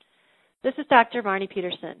This is Dr. Marnie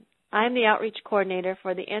Peterson. I am the Outreach Coordinator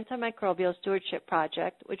for the Antimicrobial Stewardship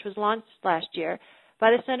Project, which was launched last year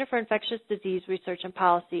by the Center for Infectious Disease Research and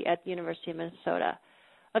Policy at the University of Minnesota.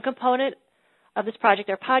 A component of this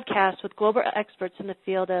project are podcasts with global experts in the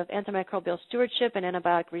field of antimicrobial stewardship and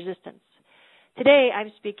antibiotic resistance. Today,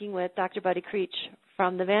 I'm speaking with Dr. Buddy Creech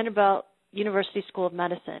from the Vanderbilt University School of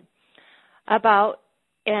Medicine about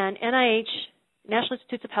an NIH, National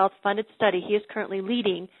Institutes of Health, funded study he is currently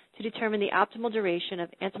leading to determine the optimal duration of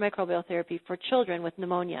antimicrobial therapy for children with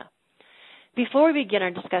pneumonia. Before we begin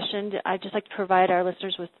our discussion, I'd just like to provide our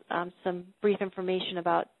listeners with some brief information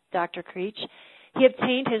about Dr. Creech. He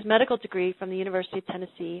obtained his medical degree from the University of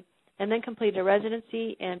Tennessee and then completed a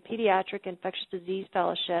residency and pediatric infectious disease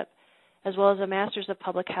fellowship, as well as a master's of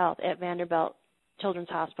public health at Vanderbilt Children's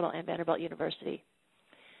Hospital and Vanderbilt University.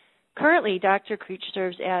 Currently, Dr. Creech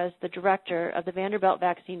serves as the director of the Vanderbilt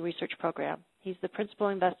Vaccine Research Program. He's the principal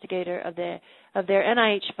investigator of their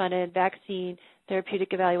NIH-funded Vaccine Therapeutic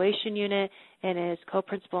Evaluation Unit and is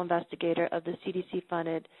co-principal investigator of the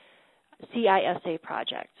CDC-funded CISA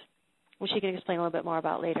project, which he can explain a little bit more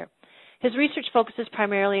about later. His research focuses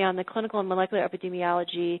primarily on the clinical and molecular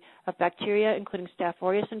epidemiology of bacteria, including Staph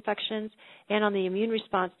aureus infections, and on the immune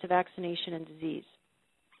response to vaccination and disease.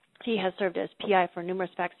 He has served as PI for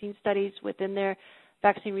numerous vaccine studies within their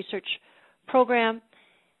vaccine research program,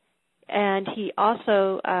 and he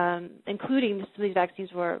also, including some of these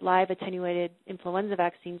vaccines were live attenuated influenza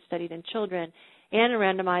vaccines studied in children and a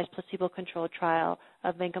randomized placebo-controlled trial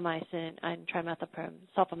of vancomycin and trimethoprim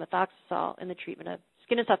sulfamethoxazole in the treatment of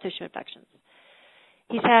skin and soft tissue infections.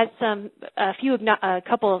 He's had a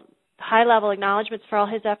couple high-level acknowledgments for all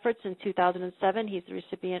his efforts. In 2007, he's the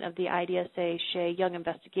recipient of the IDSA Shea Young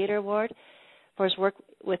Investigator Award for his work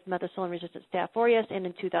with methicillin-resistant Staph aureus, and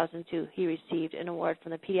in 2002, he received an award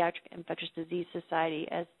from the Pediatric Infectious Disease Society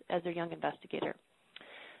as their Young Investigator.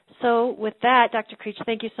 So with that, Dr. Creech,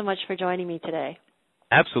 thank you so much for joining me today.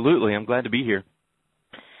 Absolutely. I'm glad to be here.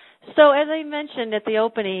 So as I mentioned at the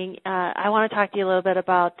opening, I want to talk to you a little bit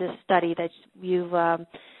about this study that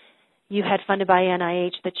you had funded by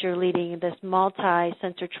NIH that you're leading, this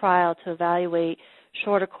multi-center trial to evaluate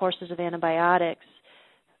shorter courses of antibiotics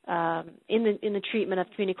in the treatment of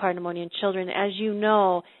community-acquired pneumonia in children. As you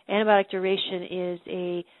know, antibiotic duration is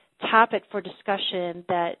a topic for discussion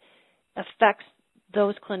that affects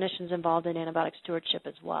those clinicians involved in antibiotic stewardship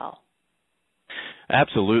as well.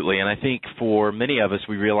 Absolutely, and I think for many of us,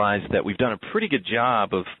 we realize that we've done a pretty good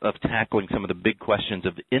job of tackling some of the big questions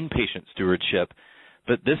of inpatient stewardship.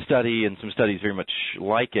 But this study and some studies very much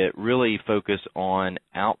like it really focus on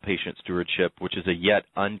outpatient stewardship, which is a yet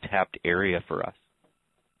untapped area for us.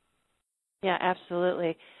 Yeah,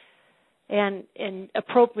 absolutely. And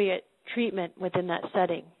appropriate treatment within that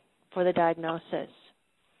setting for the diagnosis.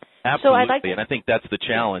 Absolutely, and I think that's the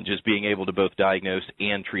challenge, is being able to both diagnose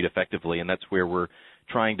and treat effectively, and that's where we're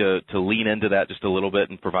trying to lean into that just a little bit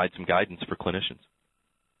and provide some guidance for clinicians.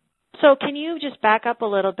 So can you just back up a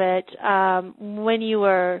little bit when you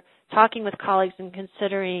were talking with colleagues and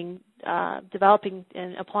considering developing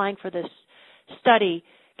and applying for this study?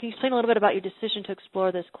 Can you explain a little bit about your decision to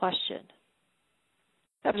explore this question?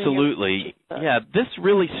 Absolutely. Yeah, this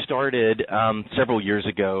really started several years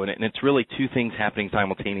ago, and it's really two things happening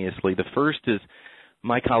simultaneously. The first is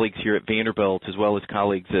my colleagues here at Vanderbilt, as well as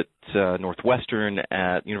colleagues at Northwestern,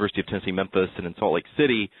 at University of Tennessee Memphis, and in Salt Lake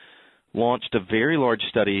City, launched a very large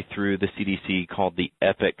study through the CDC called the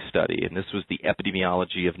EPIC study, and this was the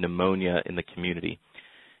epidemiology of pneumonia in the community.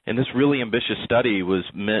 And this really ambitious study was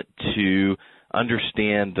meant to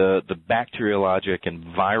understand the bacteriologic and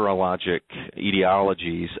virologic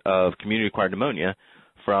etiologies of community-acquired pneumonia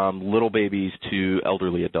from little babies to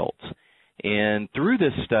elderly adults. And through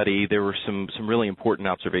this study, there were some really important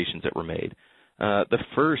observations that were made. The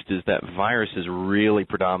first is that viruses really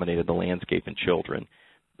predominated the landscape in children,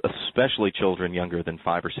 especially children younger than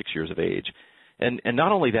 5 or 6 years of age. And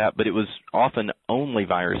not only that, but it was often only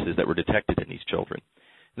viruses that were detected in these children.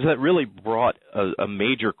 So that really brought a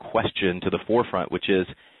major question to the forefront, which is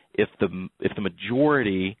if the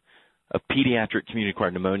majority of pediatric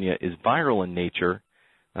community-acquired pneumonia is viral in nature,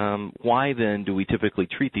 why then do we typically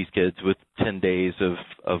treat these kids with 10 days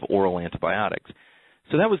of oral antibiotics?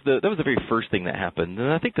 So that was the very first thing that happened.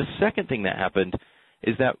 And I think the second thing that happened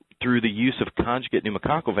is that through the use of conjugate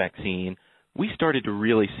pneumococcal vaccine, we started to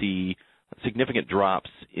really see significant drops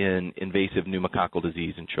in invasive pneumococcal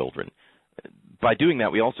disease in children. By doing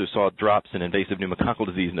that, we also saw drops in invasive pneumococcal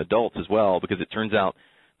disease in adults as well, because it turns out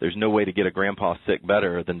there's no way to get a grandpa sick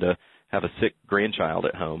better than to have a sick grandchild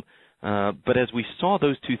at home. But as we saw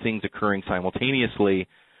those two things occurring simultaneously,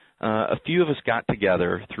 a few of us got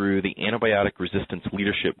together through the Antibiotic Resistance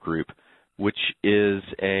Leadership Group, which is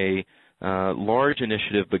a large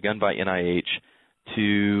initiative begun by NIH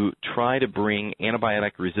to try to bring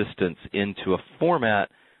antibiotic resistance into a format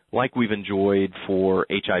like we've enjoyed for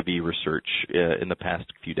HIV research in the past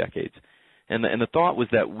few decades. And the thought was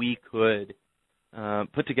that we could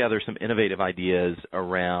put together some innovative ideas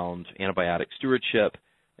around antibiotic stewardship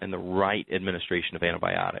and the right administration of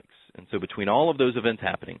antibiotics. And so between all of those events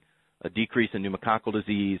happening, a decrease in pneumococcal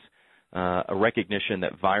disease, a recognition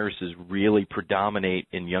that viruses really predominate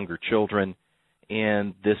in younger children,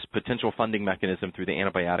 and this potential funding mechanism through the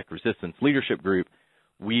Antibiotic Resistance Leadership Group,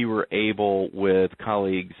 we were able, with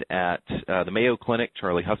colleagues at the Mayo Clinic,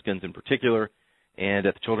 Charlie Huskins in particular, and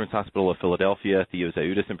at the Children's Hospital of Philadelphia, Theo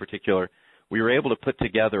Zaudis in particular, we were able to put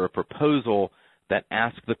together a proposal that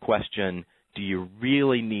asked the question, do you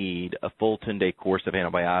really need a full 10-day course of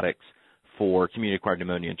antibiotics for community-acquired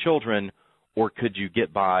pneumonia in children, or could you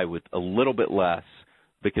get by with a little bit less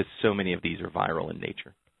because so many of these are viral in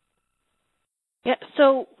nature? Yeah,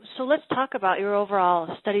 so let's talk about your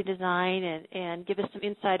overall study design and give us some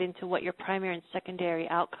insight into what your primary and secondary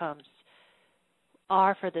outcomes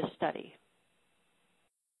are for this study.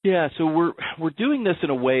 Yeah, so we're doing this in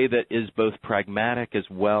a way that is both pragmatic as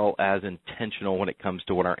well as intentional when it comes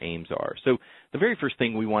to what our aims are. So the very first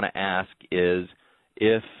thing we want to ask is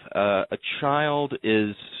if a child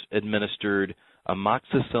is administered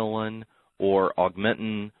amoxicillin or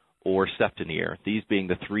Augmentin or Ceftonir, these being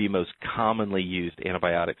the three most commonly used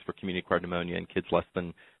antibiotics for community-acquired pneumonia in kids less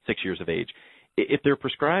than 6 years of age. If they're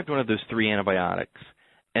prescribed one of those three antibiotics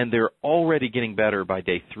and they're already getting better by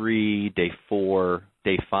day 3, day 4,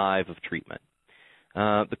 day 5 of treatment,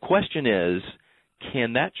 the question is,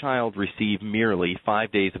 can that child receive merely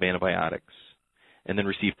 5 days of antibiotics and then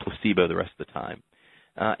receive placebo the rest of the time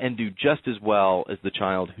and do just as well as the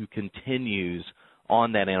child who continues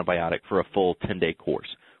on that antibiotic for a full 10-day course?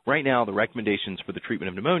 Right now, the recommendations for the treatment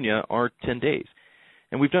of pneumonia are 10 days.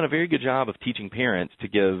 And we've done a very good job of teaching parents to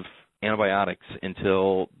give antibiotics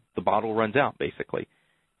until the bottle runs out, basically.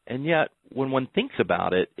 And yet, when one thinks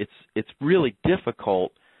about it, it's really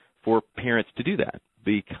difficult for parents to do that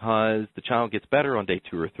because the child gets better on day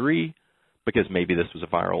 2 or 3 because maybe this was a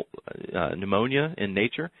viral pneumonia in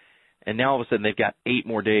nature. And now all of a sudden they've got 8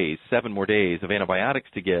 more days, 7 more days of antibiotics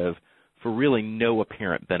to give for really no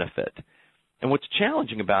apparent benefit. And what's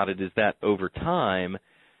challenging about it is that over time,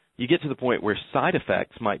 you get to the point where side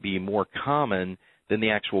effects might be more common than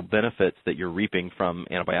the actual benefits that you're reaping from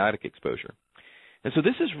antibiotic exposure. And so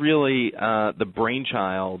this is really the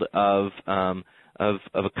brainchild of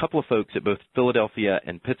a couple of folks at both Philadelphia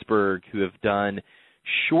and Pittsburgh who have done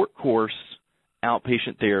short course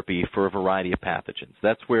outpatient therapy for a variety of pathogens.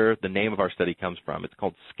 That's where the name of our study comes from. It's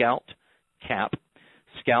called SCOUT, CAP,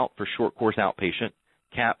 SCOUT for short course outpatient,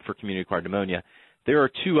 CAP for community-acquired pneumonia. There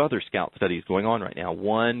are 2 other SCOUT studies going on right now.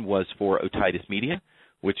 One was for otitis media,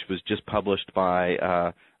 which was just published by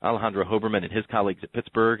Alejandro Hoberman and his colleagues at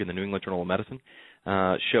Pittsburgh in the New England Journal of Medicine,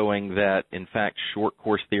 showing that, in fact,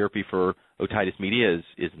 short-course therapy for otitis media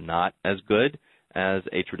is not as good as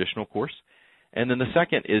a traditional course. And then the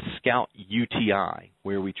second is SCOUT UTI,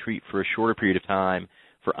 where we treat for a shorter period of time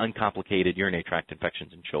for uncomplicated urinary tract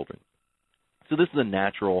infections in children. So this is a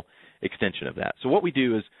natural extension of that. So what we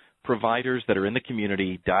do is providers that are in the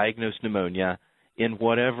community diagnose pneumonia in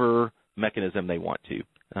whatever mechanism they want to.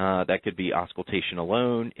 That could be auscultation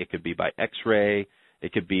alone. It could be by X-ray.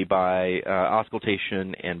 It could be by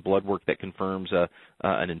auscultation and blood work that confirms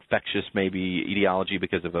an infectious maybe etiology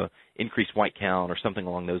because of an increased white count or something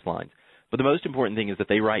along those lines. But the most important thing is that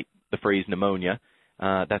they write the phrase pneumonia.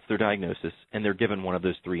 That's their diagnosis, and they're given one of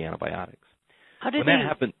those 3 antibiotics. How did that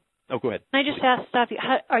happen? Oh, go ahead. Can I just stop you?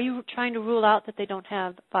 Are you trying to rule out that they don't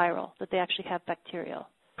have viral, that they actually have bacterial?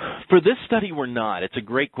 For this study, we're not. It's a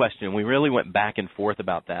great question. We really went back and forth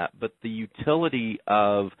about that. But the utility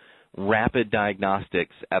of rapid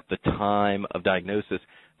diagnostics at the time of diagnosis,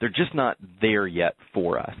 they're just not there yet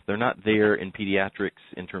for us. They're not there in pediatrics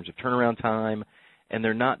in terms of turnaround time, and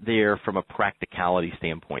they're not there from a practicality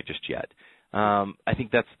standpoint just yet. I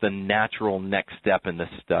think that's the natural next step in this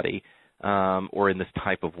study. Or in this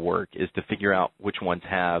type of work, is to figure out which ones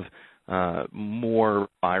have more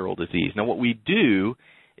viral disease. Now, what we do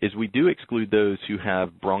is we do exclude those who have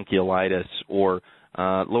bronchiolitis or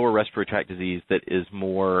lower respiratory tract disease that is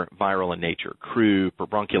more viral in nature, croup or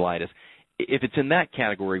bronchiolitis. If it's in that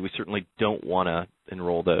category, we certainly don't want to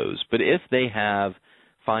enroll those. But if they have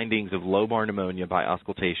findings of lobar pneumonia by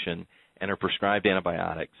auscultation and are prescribed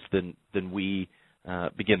antibiotics, then we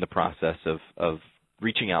begin the process of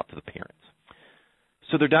reaching out to the parents.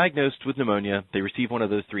 So they're diagnosed with pneumonia. They receive one of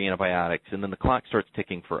those 3 antibiotics, and then the clock starts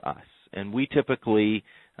ticking for us. And we typically,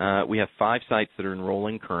 we have 5 sites that are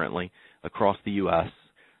enrolling currently across the U.S.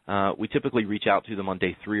 We typically reach out to them on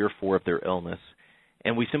day 3 or 4 of their illness,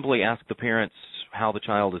 and we simply ask the parents how the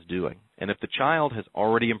child is doing. And if the child has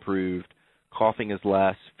already improved, coughing is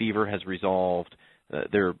less, fever has resolved,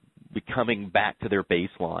 they're becoming back to their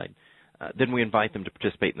baseline, then we invite them to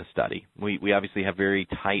participate in the study. We obviously have very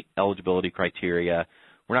tight eligibility criteria.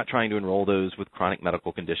 We're not trying to enroll those with chronic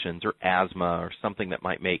medical conditions or asthma or something that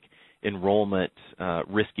might make enrollment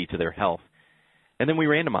risky to their health. And then we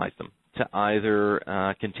randomize them to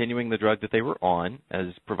either continuing the drug that they were on, as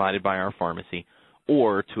provided by our pharmacy,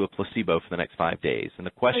 or to a placebo for the next 5 days. And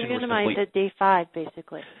the question was simply at day 5,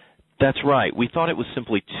 basically. That's right. We thought it was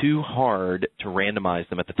simply too hard to randomize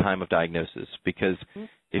them at the time of diagnosis because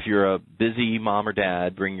if you're a busy mom or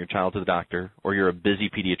dad bringing your child to the doctor, or you're a busy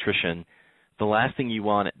pediatrician, the last thing you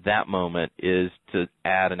want at that moment is to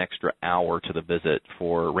add an extra hour to the visit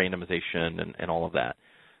for randomization and all of that.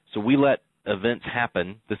 So we let events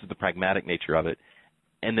happen. This is the pragmatic nature of it.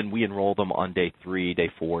 And then we enroll them on day 3, day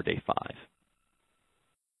 4, day 5.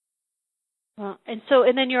 Well, and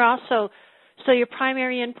then you're also, so your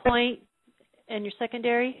primary endpoint and your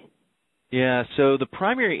secondary? Yeah, so the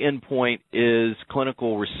primary endpoint is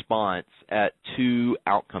clinical response at 2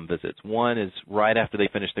 outcome visits. One is right after they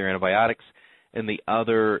finish their antibiotics, and the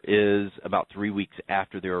other is about 3 weeks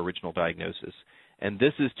after their original diagnosis. And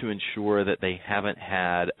this is to ensure that they haven't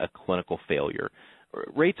had a clinical failure.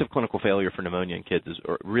 Rates of clinical failure for pneumonia in kids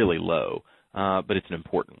are really low, but it's an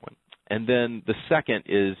important one. And then the second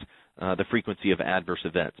is the frequency of adverse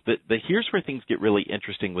events. But here's where things get really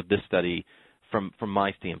interesting with this study from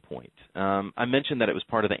my standpoint. I mentioned that it was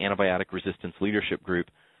part of the Antibiotic Resistance Leadership Group.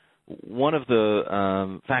 One of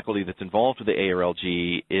the faculty that's involved with the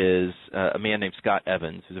ARLG is a man named Scott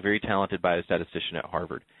Evans, who's a very talented biostatistician at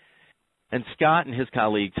Harvard. And Scott and his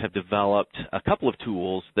colleagues have developed a couple of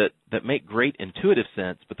tools that make great intuitive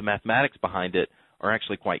sense, but the mathematics behind it are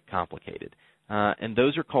actually quite complicated. And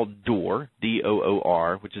those are called DOOR,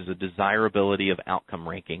 D-O-O-R, which is a desirability of outcome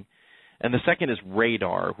ranking. And the second is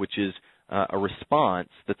RADAR, which is a response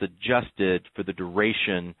that's adjusted for the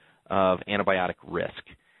duration of antibiotic risk.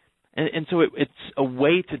 And so it's a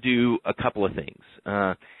way to do a couple of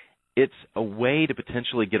things. It's a way to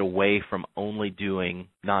potentially get away from only doing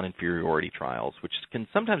non-inferiority trials, which can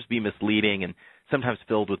sometimes be misleading and sometimes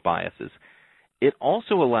filled with biases. It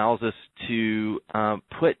also allows us to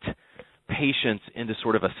put patients into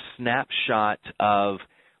sort of a snapshot of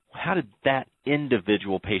how did that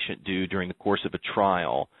individual patient do during the course of a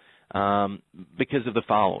trial because of the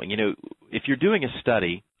following. You know, if you're doing a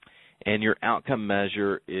study and your outcome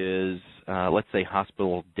measure is, let's say,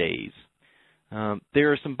 hospital days,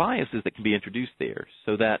 there are some biases that can be introduced there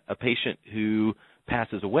so that a patient who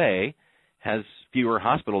passes away has fewer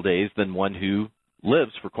hospital days than one who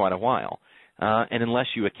lives for quite a while. And unless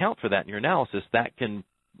you account for that in your analysis, that can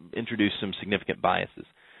introduce some significant biases.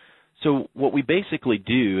 So what we basically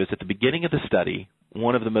do is at the beginning of the study,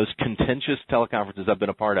 one of the most contentious teleconferences I've been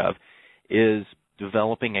a part of is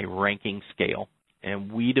developing a ranking scale.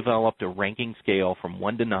 And we developed a ranking scale from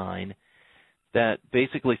 1 to 9 that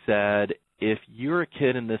basically said, if you're a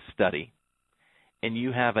kid in this study and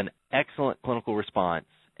you have an excellent clinical response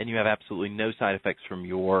and you have absolutely no side effects from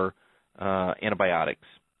your antibiotics,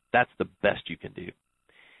 that's the best you can do.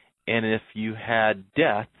 And if you had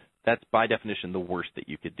death, that's by definition the worst that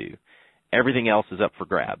you could do. Everything else is up for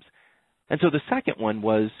grabs. And so the second one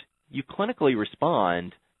was you clinically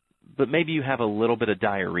respond, but maybe you have a little bit of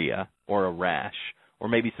diarrhea or a rash or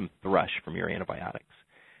maybe some thrush from your antibiotics.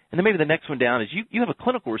 And then maybe the next one down is you have a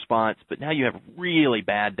clinical response, but now you have really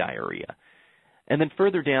bad diarrhea. And then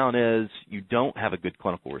further down is you don't have a good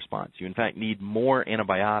clinical response. You, in fact, need more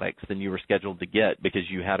antibiotics than you were scheduled to get because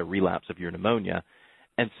you had a relapse of your pneumonia,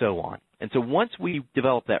 and so on. And so once we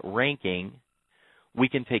develop that ranking, we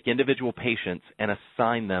can take individual patients and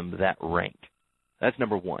assign them that rank. That's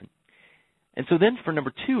number one. And so then for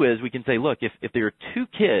number 2 is we can say, look, if there are 2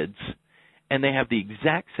 kids and they have the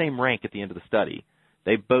exact same rank at the end of the study,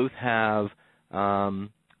 they both have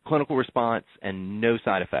clinical response and no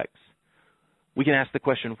side effects, we can ask the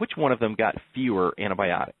question, which one of them got fewer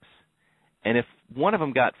antibiotics? And if one of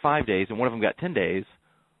them got 5 days and one of them got 10 days,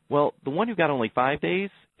 well, the one who got only 5 days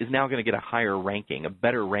is now going to get a higher ranking, a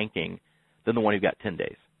better ranking than the one who got 10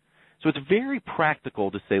 days. So it's very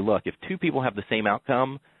practical to say, look, if 2 people have the same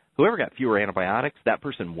outcome, whoever got fewer antibiotics, that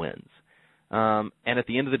person wins. And at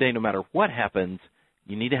the end of the day, no matter what happens,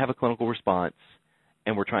 you need to have a clinical response,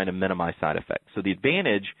 and we're trying to minimize side effects. So the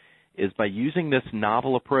advantage is by using this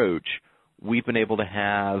novel approach, we've been able to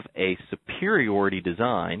have a superiority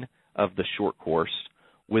design of the short course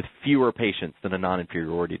with fewer patients than a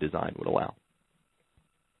non-inferiority design would allow.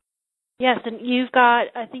 Yes, and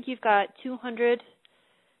I think you've got 200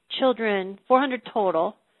 children, 400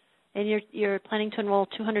 total, and you're planning to enroll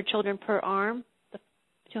 200 children per arm,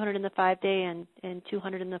 200 in the 5-day and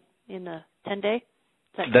 200 in the 10-day.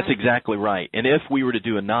 That's exactly right. And if we were to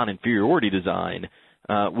do a non-inferiority design,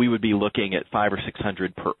 we would be looking at 500 or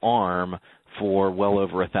 600 per arm for well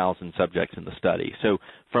over 1,000 subjects in the study. So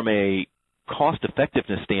from a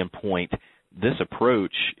cost-effectiveness standpoint, this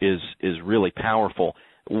approach is really powerful.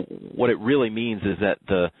 What it really means is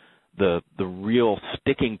that the real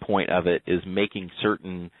sticking point of it is making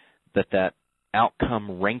certain that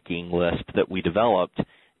outcome ranking list that we developed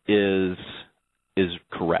is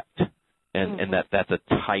correct, and that's a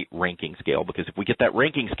tight ranking scale, because if we get that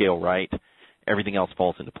ranking scale right, everything else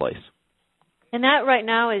falls into place. And that right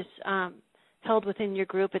now is held within your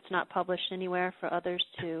group. It's not published anywhere for others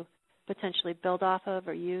to potentially build off of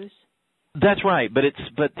or use? That's right,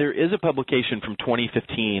 but there is a publication from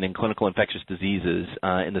 2015 in Clinical Infectious Diseases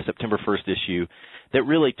in the September 1st issue that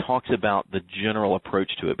really talks about the general approach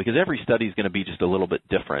to it, because every study is going to be just a little bit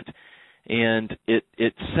different, and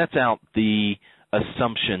it sets out the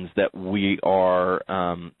assumptions that we are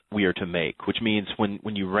to make, which means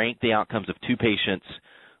when you rank the outcomes of two patients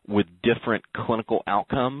with different clinical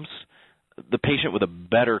outcomes, the patient with a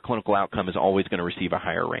better clinical outcome is always going to receive a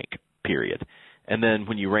higher rank, period. And then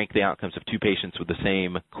when you rank the outcomes of two patients with the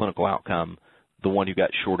same clinical outcome, the one who got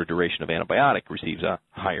shorter duration of antibiotic receives a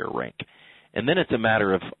higher rank. And then it's a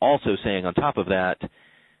matter of also saying on top of that,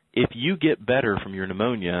 if you get better from your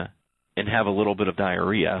pneumonia and have a little bit of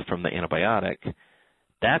diarrhea from the antibiotic,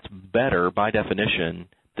 that's better by definition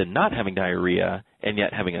than not having diarrhea and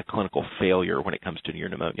yet having a clinical failure when it comes to your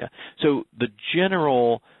pneumonia. So the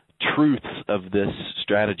general truths of this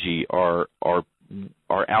strategy are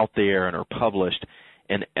out there and are published,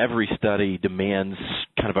 and every study demands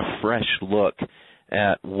kind of a fresh look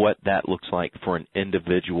at what that looks like for an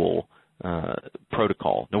individual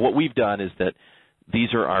protocol. Now, what we've done is that these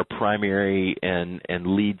are our primary and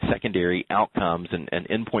lead secondary outcomes and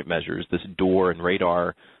endpoint measures, this DOOR and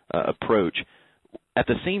RADAR approach. At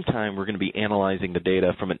the same time, we're going to be analyzing the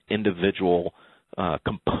data from an individual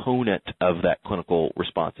component of that clinical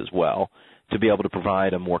response as well, to be able to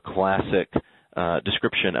provide a more classic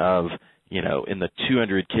description of, in the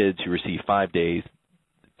 200 kids who received 5 days,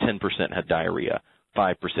 10% had diarrhea,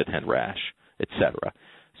 5% had rash, et cetera.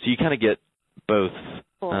 So you kind of get both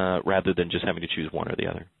rather than just having to choose one or the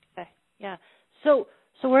other. Okay, yeah. So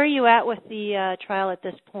where are you at with the trial at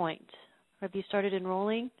this point? Have you started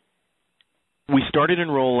enrolling? We started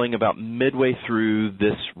enrolling about midway through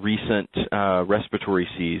this recent respiratory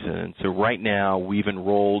season. So right now we've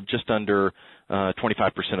enrolled just under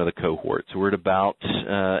 25% of the cohort. So we're at about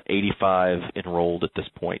 85 enrolled at this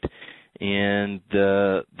point. And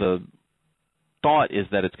the thought is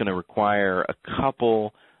that it's going to require a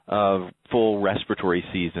couple of full respiratory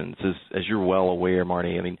seasons. As you're well aware,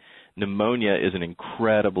 Marty, I mean, pneumonia is an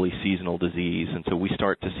incredibly seasonal disease, and so we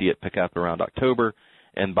start to see it pick up around October,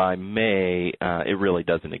 and by May, it really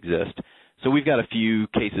doesn't exist. So we've got a few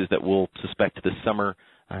cases that we'll suspect this summer.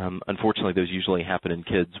 Unfortunately, those usually happen in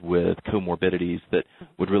kids with comorbidities that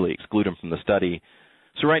would really exclude them from the study.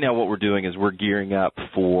 So right now what we're doing is we're gearing up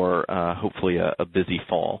for hopefully a busy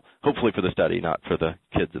fall, hopefully for the study, not for the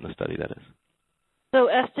kids in the study, that is. So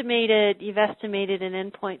you've estimated an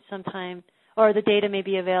endpoint sometime, or the data may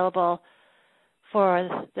be available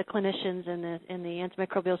for the clinicians and the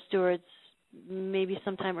antimicrobial stewards maybe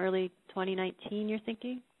sometime early 2019, you're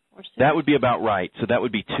thinking? Or soon? That would be about right. So that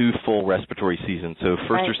would be 2 full respiratory seasons. So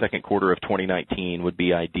first or second quarter of 2019 would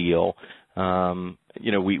be ideal.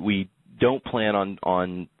 We don't plan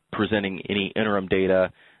on presenting any interim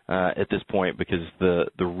data at this point, because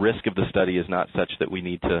the risk of the study is not such that we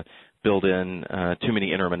need to build in too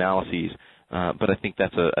many interim analyses. But I think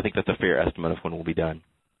that's a fair estimate of when we'll be done.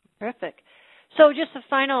 Terrific. So just a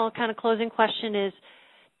final kind of closing question is,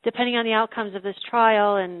 depending on the outcomes of this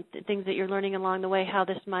trial and the things that you're learning along the way, how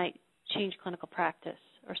this might change clinical practice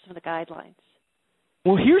or some of the guidelines?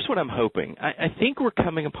 Well, here's what I'm hoping. I think we're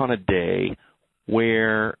coming upon a day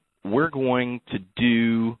where we're going to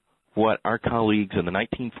do what our colleagues in the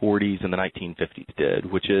 1940s and the 1950s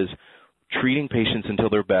did, which is treating patients until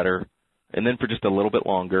they're better, and then for just a little bit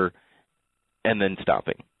longer, and then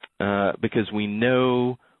stopping. Because we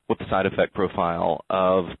know what the side effect profile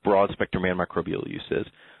of broad-spectrum antimicrobial use is.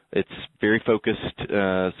 It's very focused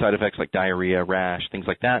side effects like diarrhea, rash, things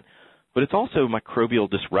like that, but it's also microbial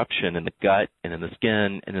disruption in the gut and in the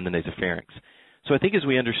skin and in the nasopharynx. So I think as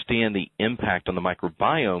we understand the impact on the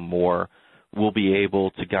microbiome more, we'll be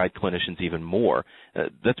able to guide clinicians even more.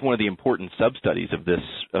 That's one of the important sub-studies of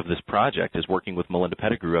this project, is working with Melinda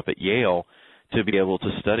Pettigrew up at Yale to be able to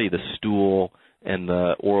study the stool and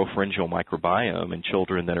the oropharyngeal microbiome in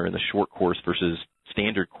children that are in the short course versus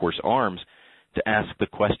standard course arms, to ask the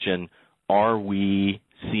question, are we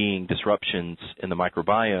seeing disruptions in the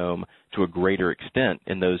microbiome to a greater extent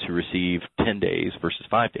in those who receive 10 days versus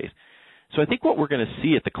 5 days? So I think what we're going to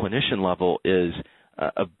see at the clinician level is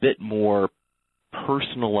a bit more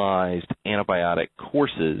personalized antibiotic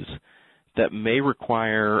courses that may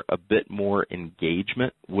require a bit more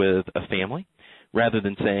engagement with a family, rather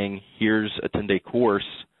than saying, here's a 10-day course,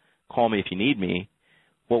 call me if you need me.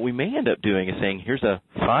 What we may end up doing is saying, here's a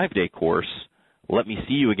 5-day course, let me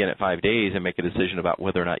see you again at 5 days and make a decision about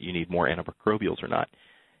whether or not you need more antimicrobials or not.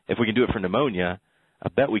 If we can do it for pneumonia, I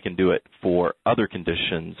bet we can do it for other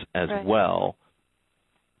conditions as well.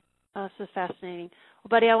 Oh, this is fascinating. Well,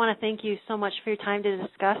 Buddy, I want to thank you so much for your time to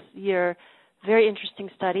discuss your very interesting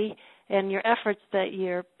study and your efforts that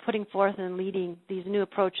you're putting forth in leading these new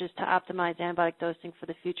approaches to optimize antibiotic dosing for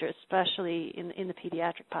the future, especially in the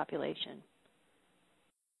pediatric population.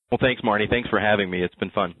 Well, thanks, Marnie. Thanks for having me. It's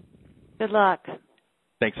been fun. Good luck.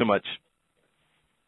 Thanks so much.